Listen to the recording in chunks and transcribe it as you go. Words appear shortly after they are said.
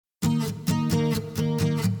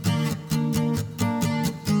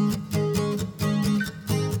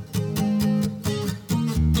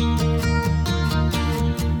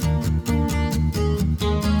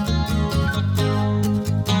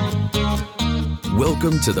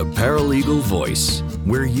Welcome to the Paralegal Voice,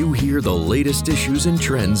 where you hear the latest issues and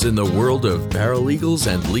trends in the world of paralegals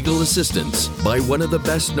and legal assistants by one of the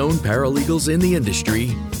best-known paralegals in the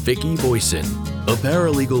industry, Vicki Voisin. A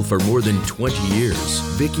paralegal for more than 20 years,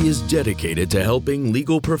 Vicki is dedicated to helping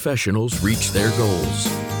legal professionals reach their goals.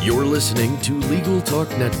 You're listening to Legal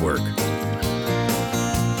Talk Network.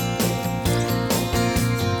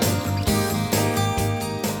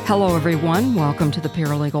 Hello, everyone. Welcome to the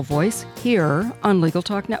Paralegal Voice here on Legal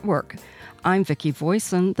Talk Network. I'm Vicki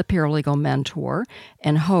Voisin, the Paralegal Mentor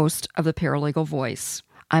and host of the Paralegal Voice.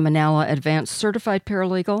 I'm a NALA Advanced Certified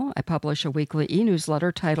Paralegal. I publish a weekly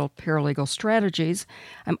e-newsletter titled Paralegal Strategies.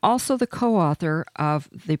 I'm also the co-author of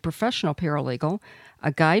The Professional Paralegal,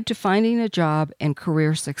 a guide to finding a job and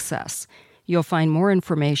career success. You'll find more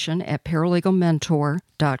information at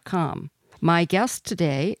paralegalmentor.com. My guest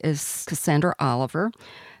today is Cassandra Oliver,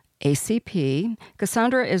 ACP.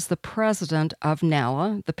 Cassandra is the president of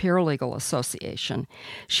NALA, the Paralegal Association.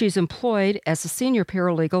 She's employed as a senior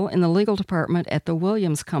paralegal in the legal department at the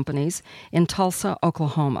Williams Companies in Tulsa,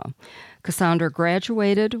 Oklahoma. Cassandra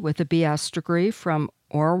graduated with a BS degree from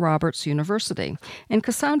Oral Roberts University. And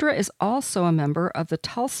Cassandra is also a member of the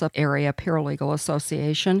Tulsa Area Paralegal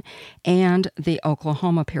Association and the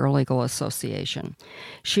Oklahoma Paralegal Association.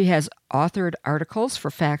 She has authored articles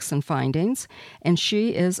for Facts and Findings, and she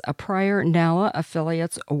is a prior NALA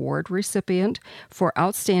Affiliates Award recipient for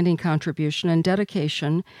outstanding contribution and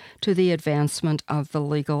dedication to the advancement of the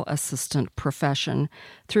legal assistant profession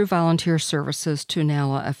through volunteer services to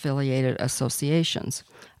NALA-affiliated associations.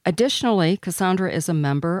 Additionally, Cassandra is a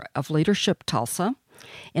member of Leadership Tulsa.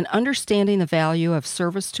 In understanding the value of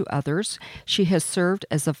service to others, she has served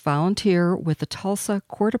as a volunteer with the Tulsa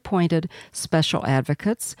Court-Appointed Special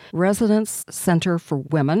Advocates, Residence Center for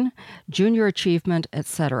Women, Junior Achievement,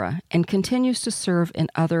 etc., and continues to serve in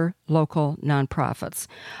other local nonprofits.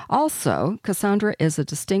 Also, Cassandra is a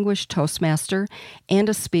distinguished Toastmaster and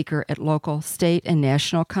a speaker at local, state, and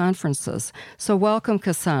national conferences. So welcome,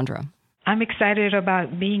 Cassandra. I'm excited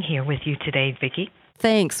about being here with you today, Vicki.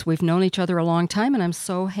 Thanks. We've known each other a long time, and I'm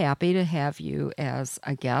so happy to have you as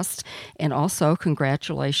a guest. And also,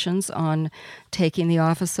 congratulations on taking the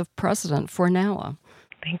office of president for NALA.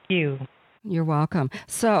 Thank you. You're welcome.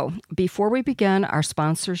 So, before we begin, our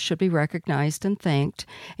sponsors should be recognized and thanked,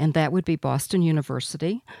 and that would be Boston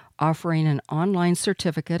University, offering an online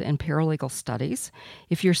certificate in paralegal studies.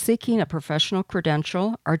 If you're seeking a professional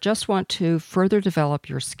credential or just want to further develop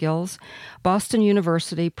your skills, Boston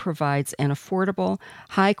University provides an affordable,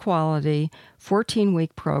 high-quality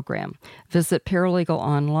 14-week program. Visit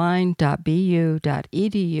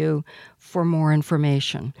paralegalonline.bu.edu for more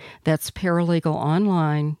information. That's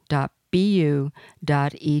paralegalonline.bu.edu.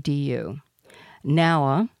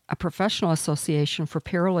 NALA, a professional association for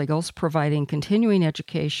paralegals providing continuing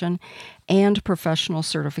education and professional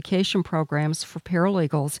certification programs for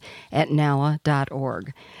paralegals at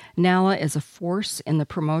NALA.org. NALA is a force in the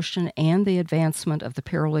promotion and the advancement of the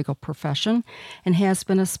paralegal profession and has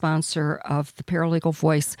been a sponsor of the Paralegal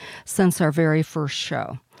Voice since our very first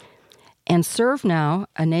show. And ServeNow,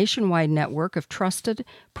 a nationwide network of trusted,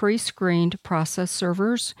 pre-screened process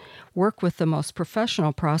servers, work with the most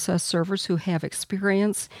professional process servers who have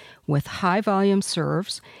experience with high-volume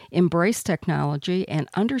serves, embrace technology, and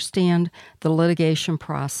understand the litigation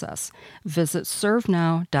process. Visit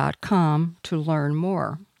servenow.com to learn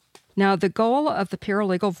more. Now, the goal of the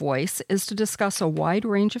Paralegal Voice is to discuss a wide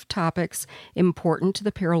range of topics important to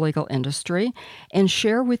the paralegal industry and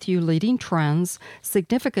share with you leading trends,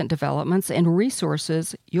 significant developments, and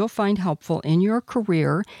resources you'll find helpful in your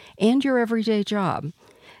career and your everyday job.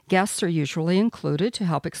 Guests are usually included to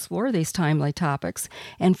help explore these timely topics,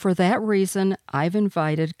 and for that reason, I've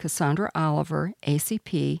invited Cassandra Oliver,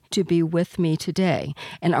 ACP, to be with me today,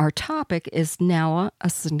 and our topic is NALA, a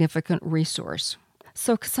significant resource.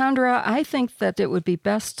 So, Cassandra, I think that it would be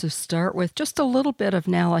best to start with just a little bit of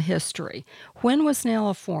NALA history. When was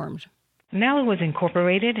NALA formed? NALA was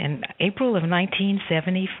incorporated in April of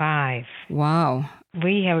 1975. Wow.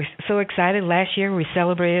 We are so excited. Last year we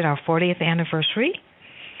celebrated our 40th anniversary,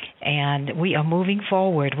 and we are moving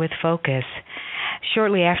forward with focus.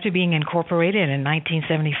 Shortly after being incorporated in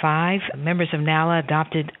 1975, members of NALA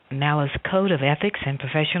adopted NALA's Code of Ethics and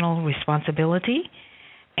Professional Responsibility.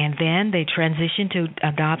 And then they transitioned to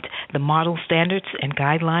adopt the model standards and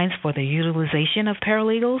guidelines for the utilization of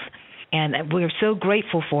paralegals. And we're so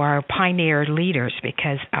grateful for our pioneer leaders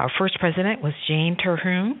because our first president was Jane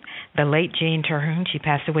Terhune, the late Jane Terhune. She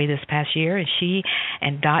passed away this past year. And she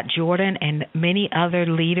and Dot Jordan and many other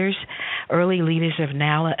leaders, early leaders of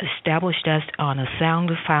NALA, established us on a sound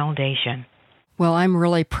foundation. Well, I'm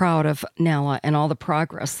really proud of NALA and all the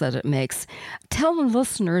progress that it makes. Tell the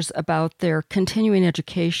listeners about their continuing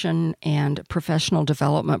education and professional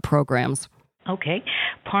development programs. Okay.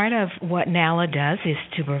 Part of what NALA does is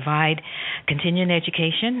to provide continuing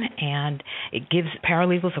education, and it gives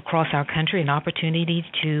paralegals across our country an opportunity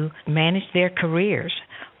to manage their careers.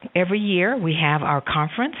 Every year we have our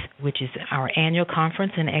conference, which is our annual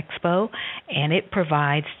conference and expo, and it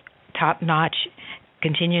provides top-notch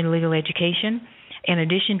continuing legal education. In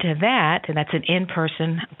addition to that, and that's an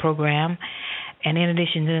in-person program, and in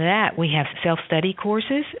addition to that, we have self-study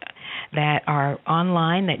courses that are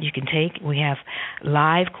online that you can take. We have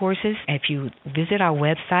live courses. If you visit our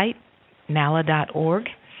website, nala.org,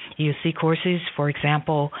 you'll see courses. For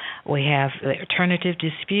example, we have alternative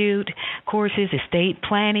dispute courses, estate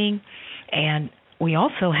planning, and we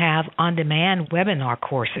also have on-demand webinar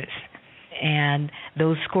courses. And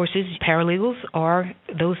those courses, paralegals or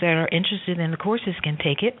those that are interested in the courses can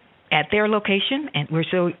take it at their location, and we're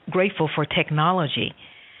so grateful for technology.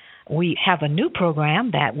 We have a new program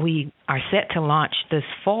that we are set to launch this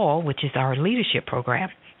fall, which is our leadership program.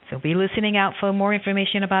 So be listening out for more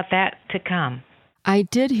information about that to come. I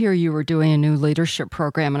did hear you were doing a new leadership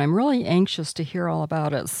program, and I'm really anxious to hear all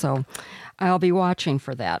about it, so I'll be watching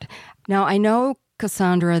for that. Now, I know,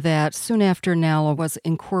 Cassandra, that soon after NALA was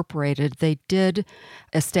incorporated, they did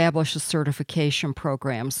establish a certification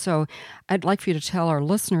program. So I'd like for you to tell our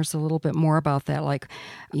listeners a little bit more about that, like,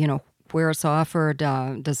 where it's offered.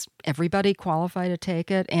 Does everybody qualify to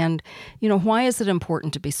take it? And, why is it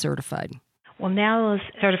important to be certified? Well, NALA's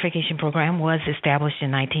certification program was established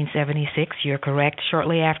in 1976. You're correct,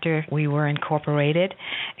 shortly after we were incorporated.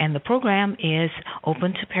 And the program is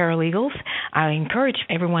open to paralegals. I encourage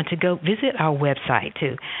everyone to go visit our website,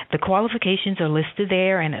 too. The qualifications are listed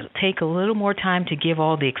there, and it'll take a little more time to give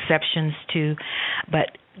all the exceptions to,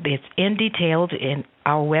 but it's in detailed in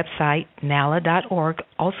our website. NALA.org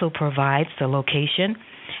also provides the location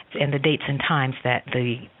and the dates and times that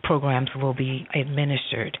the programs will be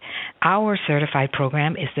administered. Our certified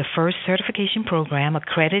program is the first certification program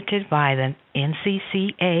accredited by the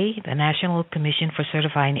NCCA, the National Commission for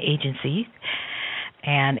Certifying Agencies,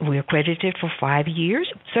 and we're accredited for 5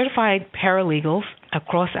 years. Certified paralegals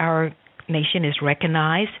across our nation is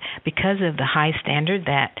recognized because of the high standard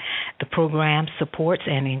that the program supports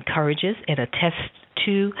and encourages. It attests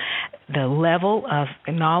to the level of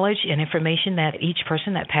knowledge and information that each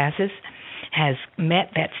person that passes has met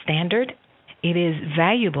that standard. It is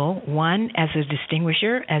valuable, one, as a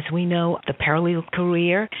distinguisher, as we know the paralegal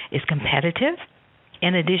career is competitive.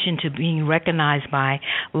 In addition to being recognized by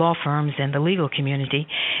law firms and the legal community,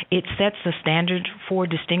 it sets the standard for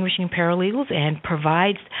distinguishing paralegals and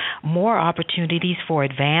provides more opportunities for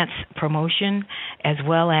advance promotion as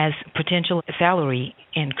well as potential salary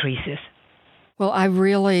increases. Well, I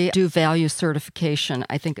really do value certification.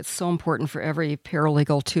 I think it's so important for every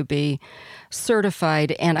paralegal to be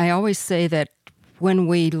certified. And I always say that when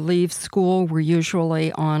we leave school, we're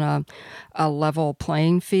usually on a level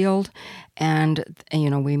playing field. And,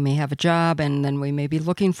 we may have a job, and then we may be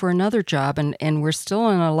looking for another job, and we're still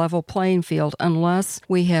on a level playing field unless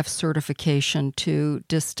we have certification to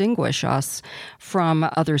distinguish us from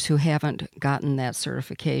others who haven't gotten that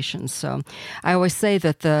certification. So I always say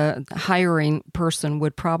that the hiring person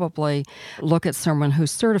would probably look at someone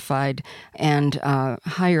who's certified and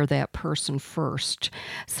hire that person first.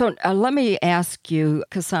 So let me ask you,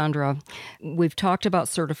 Cassandra, we've talked about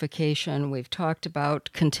certification, we've talked about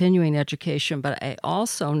continuing education, but I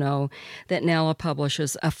also know that NALA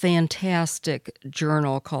publishes a fantastic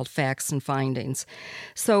journal called Facts and Findings.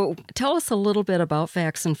 So tell us a little bit about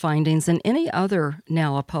Facts and Findings and any other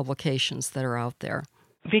NALA publications that are out there.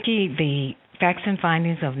 Vicki, the Facts and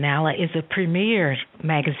Findings of NALA is a premier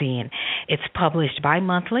magazine. It's published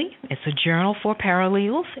bi-monthly. It's a journal for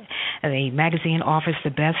paralegals. The magazine offers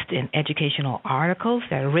the best in educational articles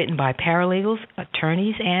that are written by paralegals,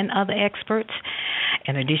 attorneys, and other experts.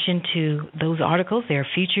 In addition to those articles, there are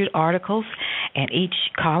featured articles, and each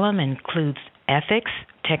column includes ethics,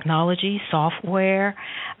 technology, software,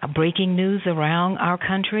 breaking news around our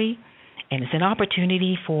country. And it's an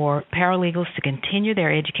opportunity for paralegals to continue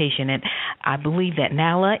their education. And I believe that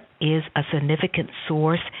NALA is a significant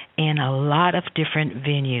source in a lot of different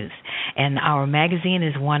venues. And our magazine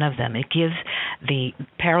is one of them. It gives the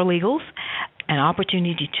paralegals an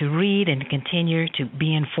opportunity to read and continue to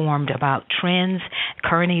be informed about trends,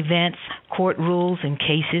 current events, court rules and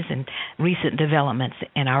cases, and recent developments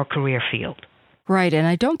in our career field. Right, and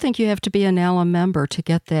I don't think you have to be a NALA member to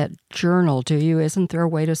get that journal, do you? Isn't there a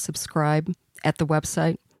way to subscribe at the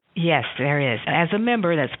website? Yes, there is. As a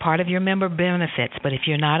member, that's part of your member benefits. But if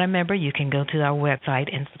you're not a member, you can go to our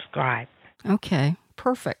website and subscribe. Okay,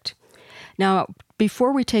 perfect. Now,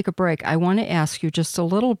 before we take a break, I want to ask you just a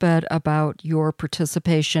little bit about your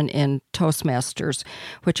participation in Toastmasters,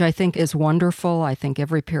 which I think is wonderful. I think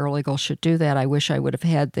every paralegal should do that. I wish I would have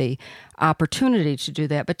had the opportunity to do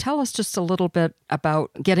that. But tell us just a little bit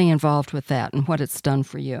about getting involved with that and what it's done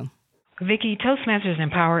for you. Vicki, Toastmasters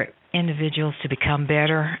empower individuals to become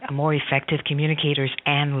better, more effective communicators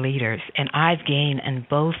and leaders. And I've gained in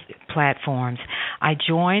both platforms. I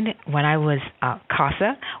joined when I was a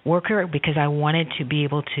CASA worker because I wanted to be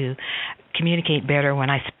able to communicate better when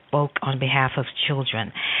I spoke on behalf of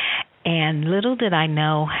children. And little did I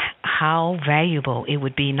know how valuable it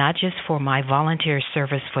would be, not just for my volunteer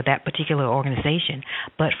service for that particular organization,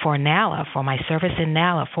 but for NALA, for my service in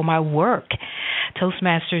NALA, for my work.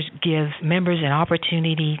 Toastmasters gives members an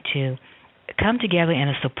opportunity to come together in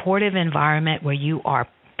a supportive environment where you are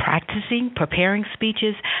practicing, preparing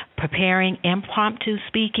speeches, preparing impromptu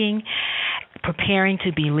speaking, preparing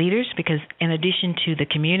to be leaders, because in addition to the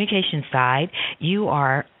communication side, you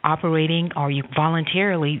are operating or you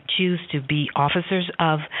voluntarily choose to be officers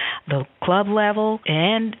of the club level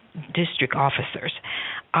and district officers.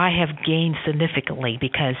 I have gained significantly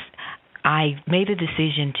because I made a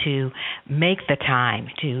decision to make the time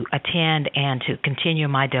to attend and to continue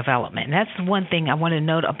my development. And that's one thing I want to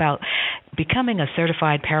note about becoming a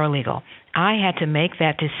certified paralegal. I had to make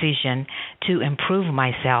that decision to improve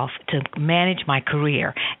myself, to manage my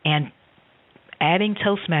career, and adding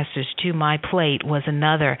Toastmasters to my plate was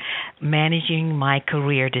another managing my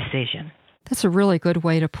career decision. That's a really good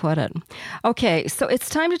way to put it. Okay, so it's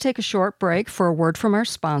time to take a short break for a word from our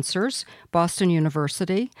sponsors, Boston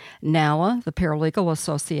University, NALA, the Paralegal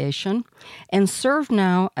Association, and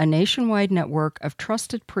ServeNow, a nationwide network of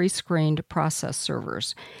trusted pre-screened process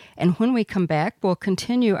servers. And when we come back, we'll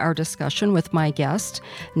continue our discussion with my guest,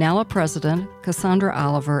 NALA President Cassandra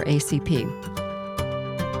Oliver, ACP.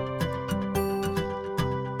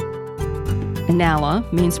 NALA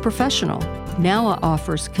means professional. NALA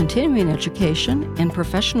offers continuing education and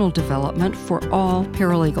professional development for all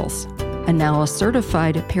paralegals. A NALA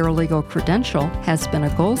certified paralegal credential has been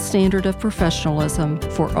a gold standard of professionalism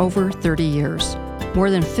for over 30 years. More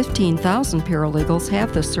than 15,000 paralegals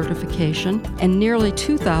have this certification, and nearly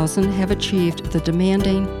 2,000 have achieved the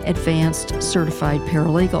demanding Advanced Certified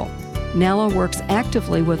Paralegal. NALA works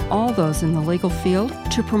actively with all those in the legal field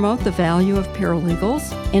to promote the value of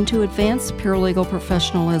paralegals and to advance paralegal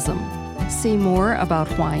professionalism. See more about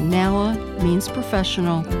why NALA means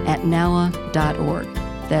professional at nala.org.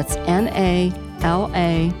 That's NALA.org.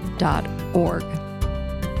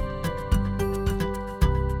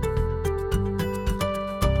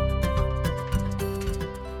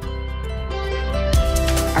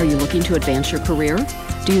 Are you looking to advance your career?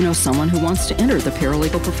 Do you know someone who wants to enter the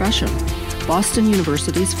paralegal profession? Boston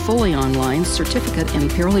University's fully online certificate in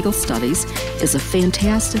paralegal studies is a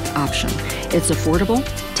fantastic option. It's affordable,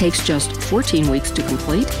 takes just 14 weeks to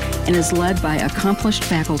complete, and is led by accomplished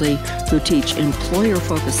faculty who teach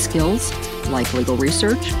employer-focused skills like legal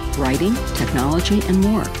research, writing, technology, and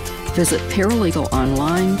more. Visit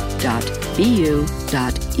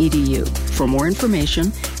paralegalonline.bu.edu for more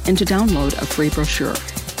information and to download a free brochure.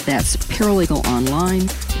 That's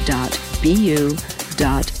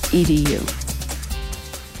paralegalonline.bu.edu.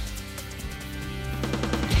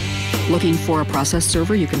 Looking for a process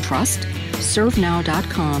server you can trust?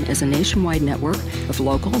 ServeNow.com is a nationwide network of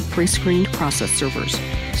local pre-screened process servers.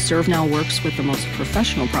 ServeNow works with the most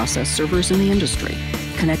professional process servers in the industry,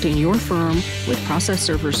 connecting your firm with process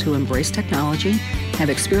servers who embrace technology, have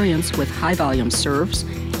experience with high-volume serves,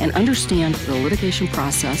 and understand the litigation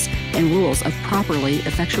process and rules of properly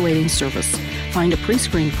effectuating service. Find a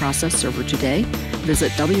pre-screened process server today.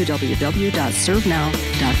 Visit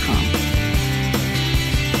www.servenow.com.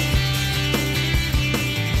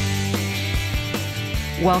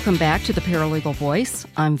 Welcome back to the Paralegal Voice.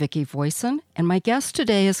 I'm Vicki Voisin, and my guest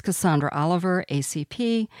today is Cassandra Oliver,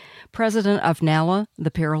 ACP, President of NALA,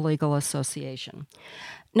 the Paralegal Association.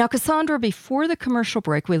 Now, Cassandra, before the commercial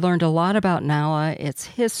break, we learned a lot about NALA, its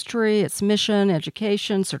history, its mission,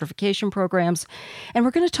 education, certification programs, and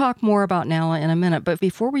we're going to talk more about NALA in a minute. But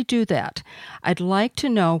before we do that, I'd like to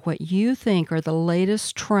know what you think are the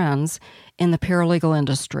latest trends in the paralegal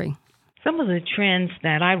industry. Some of the trends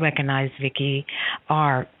that I recognize, Vicki,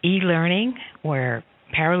 are e-learning, where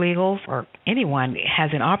paralegals or anyone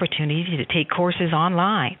has an opportunity to take courses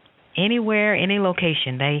online. Anywhere, any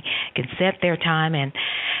location, they can set their time, and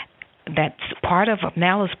that's part of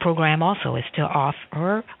NALA's program also is to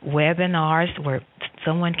offer webinars where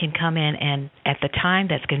someone can come in and at the time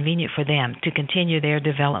that's convenient for them to continue their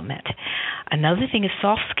development. Another thing is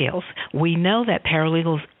soft skills. We know that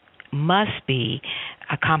paralegals must be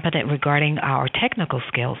competent regarding our technical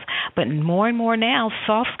skills, but more and more now,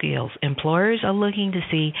 soft skills. Employers are looking to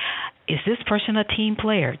see, is this person a team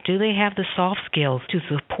player? Do they have the soft skills to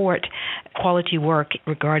support quality work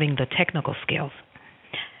regarding the technical skills?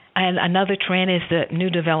 And another trend is the new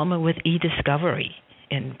development with e-discovery,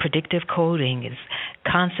 and predictive coding is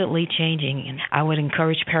constantly changing. And I would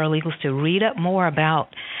encourage paralegals to read up more about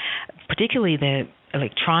particularly the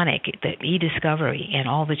e-discovery and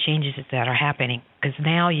all the changes that are happening. Because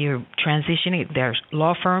now you're transitioning, there's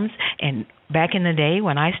law firms, and back in the day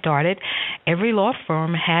when I started, every law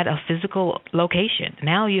firm had a physical location.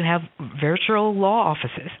 Now you have virtual law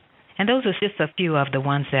offices. And those are just a few of the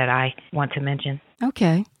ones that I want to mention.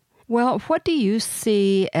 Okay. Well, what do you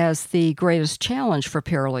see as the greatest challenge for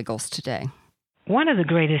paralegals today? One of the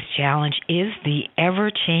greatest challenge is the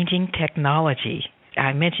ever-changing technology.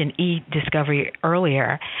 I mentioned e-discovery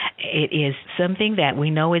earlier. It is something that we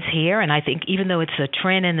know is here, and I think even though it's a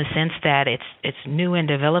trend in the sense that it's new and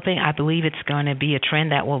developing, I believe it's going to be a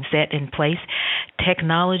trend that will set in place.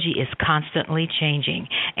 Technology is constantly changing,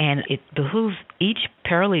 and it behooves each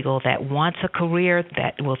paralegal that wants a career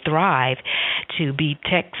that will thrive to be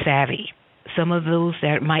tech savvy. Some of those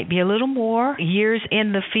that might be a little more years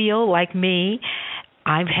in the field, like me,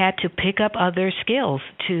 I've had to pick up other skills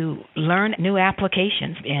to learn new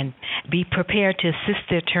applications and be prepared to assist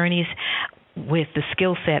the attorneys with the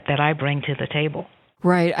skill set that I bring to the table.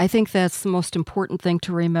 Right. I think that's the most important thing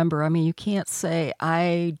to remember. I mean, you can't say,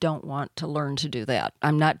 I don't want to learn to do that.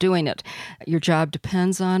 I'm not doing it. Your job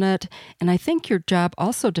depends on it. And I think your job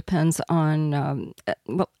also depends on,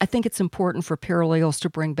 I think it's important for paralegals to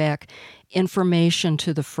bring back information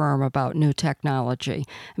to the firm about new technology.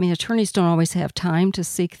 I mean, attorneys don't always have time to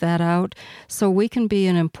seek that out, so we can be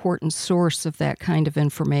an important source of that kind of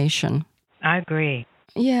information. I agree.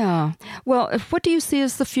 Yeah. Well, what do you see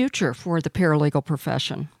as the future for the paralegal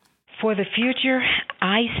profession? For the future,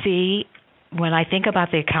 I see, when I think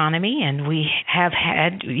about the economy, and we have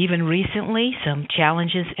had even recently some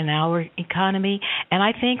challenges in our economy, and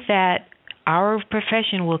I think that our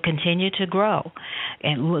profession will continue to grow.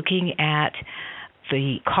 And looking at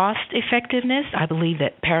the cost effectiveness, I believe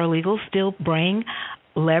that paralegals still bring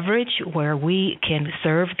leverage where we can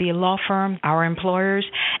serve the law firm, our employers,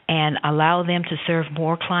 and allow them to serve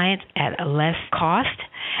more clients at a less cost.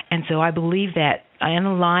 And so I believe that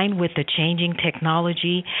in line with the changing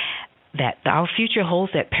technology, that our future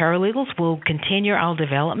holds that paralegals will continue our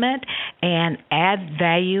development and add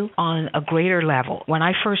value on a greater level. When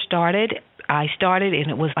I first started, and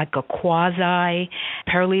it was like a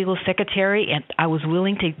quasi-paralegal secretary, and I was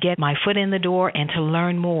willing to get my foot in the door and to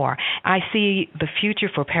learn more. I see the future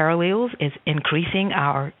for paralegals is increasing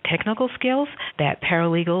our technical skills, that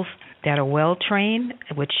paralegals that are well-trained,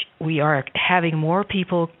 which we are having more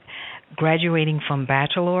people graduating from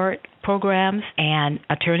baccalaureate programs, and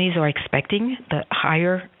attorneys are expecting the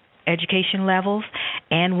higher education levels,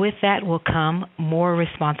 and with that will come more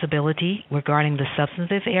responsibility regarding the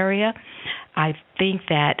substantive area. I think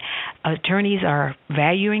that attorneys are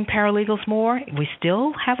valuing paralegals more. We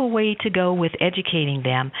still have a way to go with educating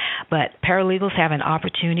them, but paralegals have an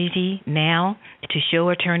opportunity now to show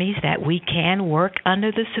attorneys that we can work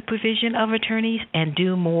under the supervision of attorneys and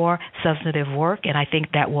do more substantive work, and I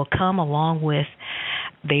think that will come along with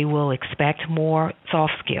they will expect more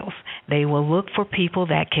soft skills. They will look for people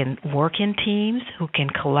that can work in teams, who can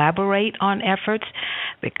collaborate on efforts,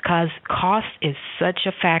 because cost is such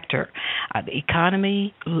a factor. The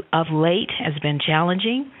economy of late has been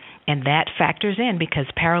challenging, and that factors in because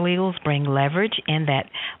paralegals bring leverage, and that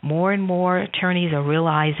more and more attorneys are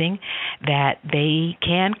realizing that they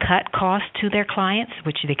can cut costs to their clients,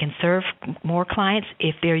 which they can serve more clients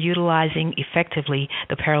if they're utilizing effectively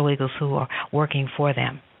the paralegals who are working for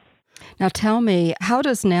them. Now tell me, how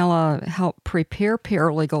does NALA help prepare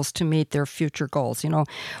paralegals to meet their future goals? You know,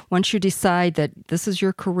 once you decide that this is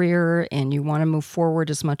your career and you want to move forward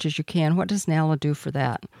as much as you can, what does NALA do for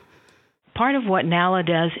that? Part of what NALA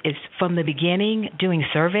does is from the beginning doing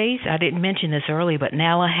surveys. I didn't mention this earlier, but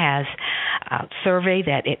NALA has a survey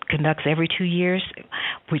that it conducts every 2 years,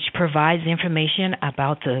 which provides information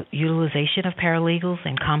about the utilization of paralegals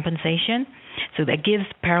and compensation. So that gives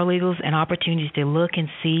paralegals an opportunity to look and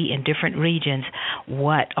see in different regions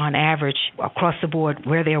what, on average, across the board,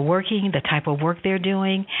 where they're working, the type of work they're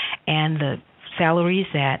doing, and the salaries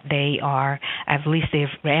that they are, at least they've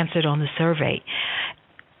answered on the survey.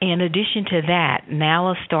 In addition to that,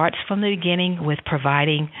 NALA starts from the beginning with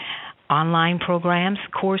providing online programs,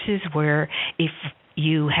 courses where if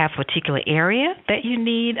you have a particular area that you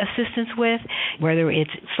need assistance with, whether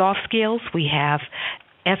it's soft skills, we have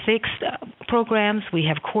ethics programs, we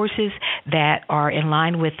have courses that are in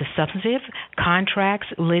line with the substantive, contracts,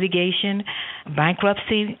 litigation,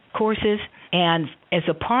 bankruptcy courses, and as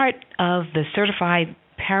a part of the certified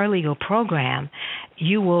paralegal program,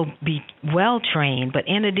 you will be well trained. But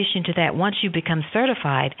in addition to that, once you become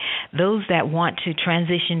certified, those that want to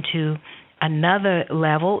transition to another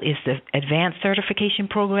level is the advanced certification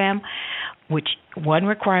program, which one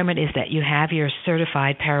requirement is that you have your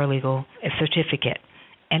certified paralegal certificate.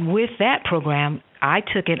 And with that program, I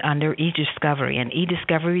took it under eDiscovery, and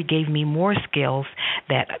eDiscovery gave me more skills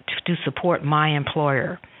that to support my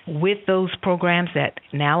employer. With those programs that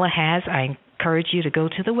NALA has, I encourage you to go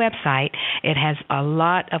to the website. It has a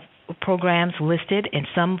lot of programs listed, and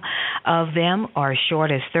some of them are as short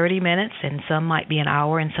as 30 minutes, and some might be an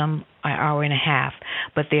hour, and some an hour and a half.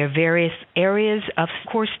 But there are various areas of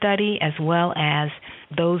course study, as well as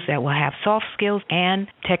those that will have soft skills and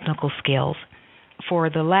technical skills.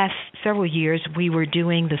 For the last several years, we were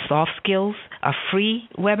doing the soft skills, a free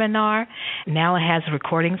webinar. NALA has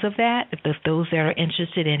recordings of that. If those that are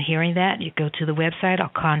interested in hearing that, you go to the website or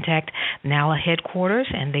contact NALA headquarters,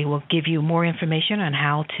 and they will give you more information on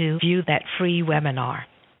how to view that free webinar.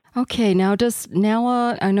 Okay, now does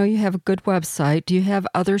NALA, I know you have a good website. Do you have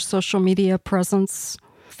other social media presence,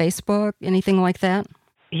 Facebook, anything like that?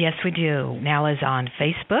 Yes, we do. NALA is on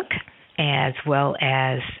Facebook, as well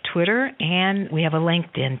as Twitter, and we have a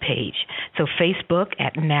LinkedIn page. So Facebook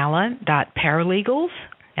at nala.paralegals,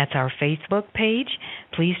 that's our Facebook page.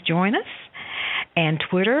 Please join us. And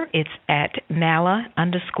Twitter, it's at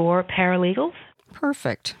nala_paralegals.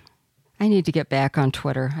 Perfect. I need to get back on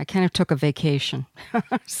Twitter. I kind of took a vacation,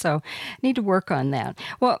 so I need to work on that.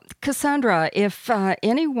 Well, Cassandra, if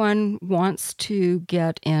anyone wants to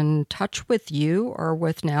get in touch with you or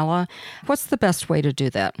with NALA, what's the best way to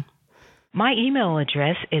do that? My email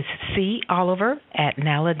address is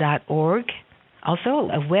coliver@nala.org. Also,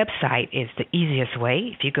 a website is the easiest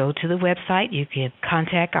way. If you go to the website, you can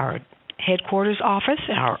contact our headquarters office.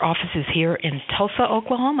 Our office is here in Tulsa,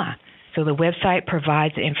 Oklahoma. So the website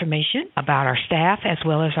provides information about our staff as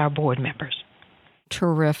well as our board members.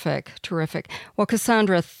 Terrific, terrific. Well,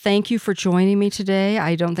 Cassandra, thank you for joining me today.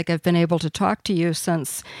 I don't think I've been able to talk to you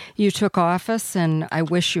since you took office, and I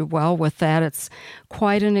wish you well with that. It's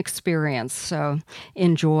quite an experience, so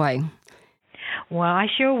enjoy. Well, I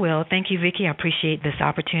sure will. Thank you, Vicki. I appreciate this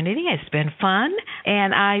opportunity. It's been fun,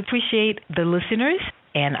 and I appreciate the listeners.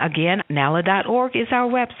 And again, nala.org is our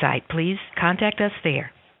website. Please contact us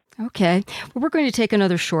there. Okay. Well, we're going to take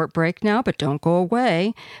another short break now, but don't go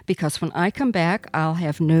away, because when I come back, I'll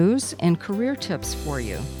have news and career tips for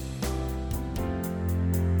you.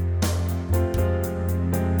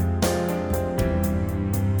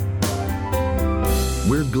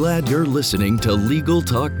 We're glad you're listening to Legal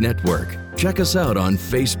Talk Network. Check us out on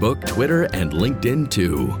Facebook, Twitter, and LinkedIn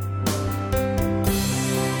too.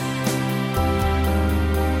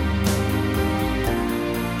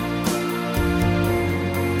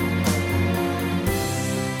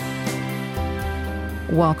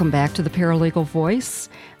 Welcome back to the Paralegal Voice.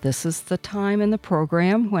 This is the time in the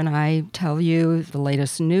program when I tell you the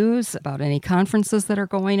latest news about any conferences that are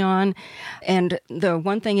going on. And the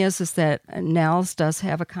one thing is that NALS does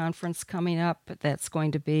have a conference coming up that's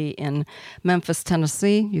going to be in Memphis,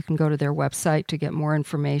 Tennessee. You can go to their website to get more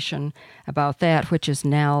information about that, which is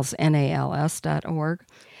nals.org.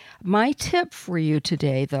 My tip for you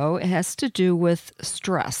today, though, has to do with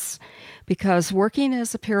stress, because working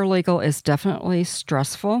as a paralegal is definitely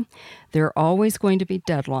stressful. There are always going to be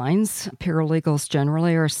deadlines. Paralegals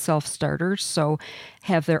generally are self-starters, so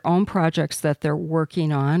have their own projects that they're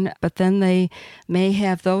working on, but then they may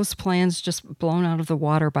have those plans just blown out of the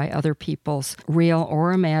water by other people's, real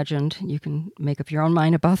or imagined. You can make up your own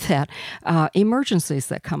mind about that. Emergencies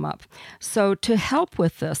that come up. So to help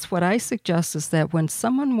with this, what I suggest is that when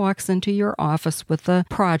someone walks into your office with a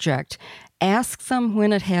project, ask them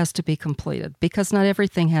when it has to be completed, because not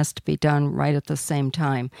everything has to be done right at the same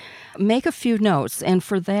time. Make a few notes, and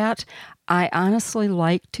for that, I honestly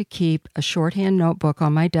like to keep a shorthand notebook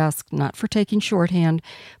on my desk, not for taking shorthand,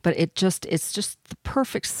 but it's just the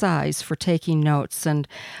perfect size for taking notes. And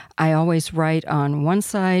I always write on one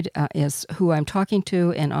side is who I'm talking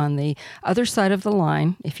to, and on the other side of the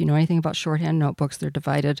line, if you know anything about shorthand notebooks, they're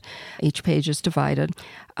divided. Each page is divided.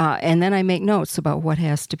 And then I make notes about what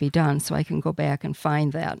has to be done so I can go back and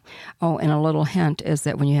find that. Oh, and a little hint is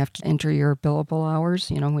that when you have to enter your billable hours,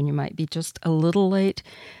 when you might be just a little late,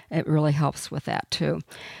 It really helps with that too.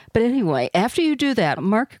 But anyway, after you do that,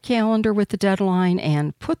 mark your calendar with the deadline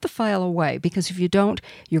and put the file away, because if you don't,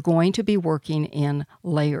 you're going to be working in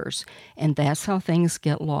layers, and that's how things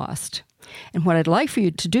get lost. And what I'd like for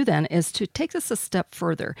you to do then is to take this a step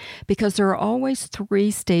further, because there are always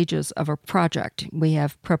 3 stages of a project. We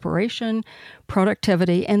have preparation,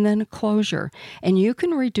 productivity, and then closure. And you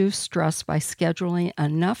can reduce stress by scheduling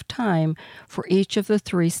enough time for each of the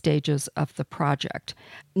 3 stages of the project.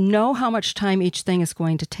 Know how much time each thing is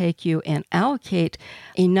going to take you and allocate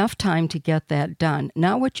enough time to get that done.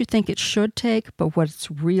 Not what you think it should take, but what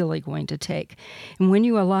it's really going to take. And when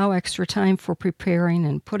you allow extra time for preparing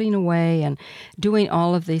and putting away and doing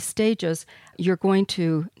all of these stages, you're going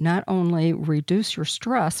to not only reduce your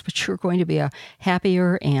stress, but you're going to be a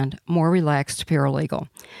happier and more relaxed paralegal.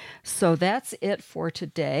 So that's it for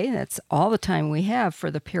today. That's all the time we have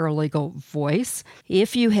for the Paralegal Voice.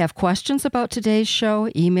 If you have questions about today's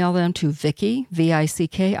show, email them to Vicki,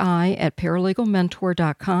 V-I-C-K-I, at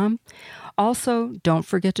paralegalmentor.com. Also, don't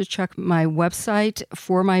forget to check my website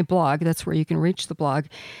for my blog. That's where you can reach the blog.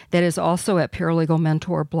 That is also at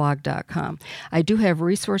paralegalmentorblog.com. I do have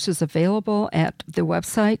resources available at the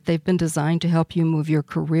website. They've been designed to help you move your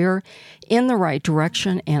career in the right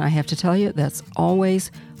direction, and I have to tell you, that's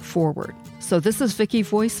always forward. So this is Vicki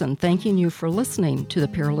Voisin thanking you for listening to the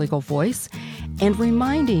Paralegal Voice and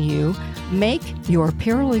reminding you, make your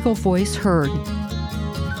paralegal voice heard.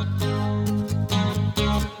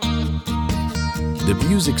 The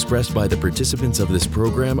views expressed by the participants of this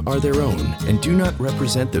program are their own and do not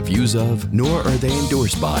represent the views of, nor are they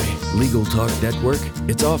endorsed by, Legal Talk Network,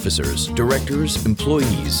 its officers, directors,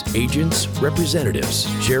 employees, agents, representatives,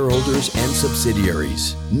 shareholders, and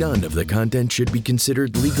subsidiaries. None of the content should be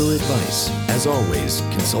considered legal advice. As always,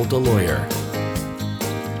 consult a lawyer.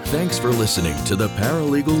 Thanks for listening to The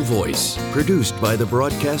Paralegal Voice, produced by the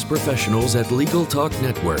broadcast professionals at Legal Talk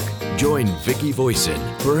Network. Join Vicki Voisin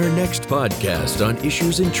for her next podcast on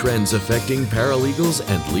issues and trends affecting paralegals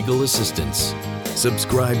and legal assistants.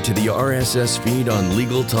 Subscribe to the RSS feed on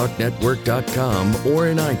LegalTalkNetwork.com or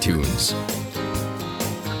in iTunes.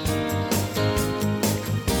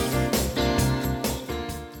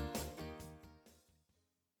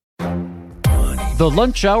 The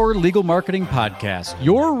Lunch Hour Legal Marketing Podcast,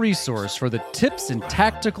 your resource for the tips and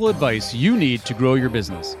tactical advice you need to grow your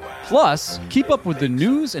business. Plus, keep up with the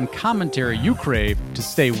news and commentary you crave to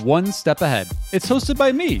stay one step ahead. It's hosted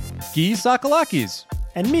by me, Guy Sakalakis.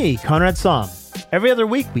 And me, Conrad Somm. Every other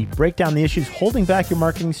week, we break down the issues holding back your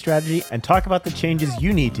marketing strategy and talk about the changes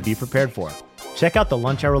you need to be prepared for. Check out the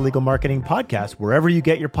Lunch Hour Legal Marketing Podcast wherever you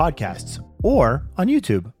get your podcasts or on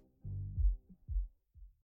YouTube.